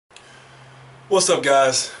What's up,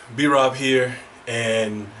 guys? B-Rob here,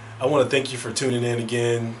 and I want to thank you for tuning in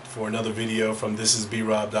again for another video from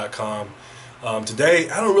thisisbrob.com. Today,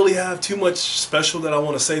 I don't really have too much special that I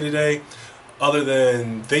want to say today, other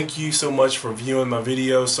than thank you so much for viewing my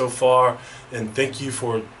videos so far, and thank you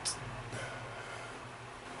for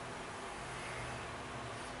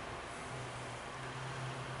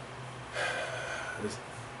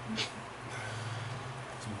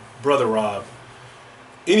Brotha-Rob.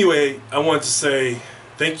 Anyway, I want to say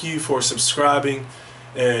thank you for subscribing,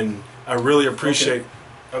 and I really appreciate.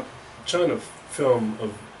 I'm trying to film a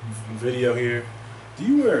video here. Do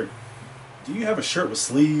you have a shirt with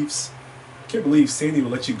sleeves? I can't believe Sandy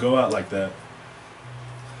would let you go out like that.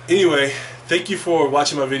 Anyway, thank you for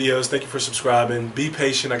watching my videos. Thank you for subscribing. Be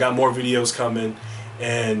patient. I got more videos coming,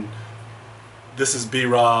 and this is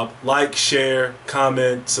B-Rob. Like, share,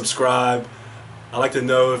 comment, subscribe. I'd like to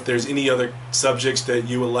know if there's any other subjects that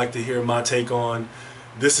you would like to hear my take on.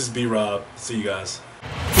 This is B-Rob. See you guys.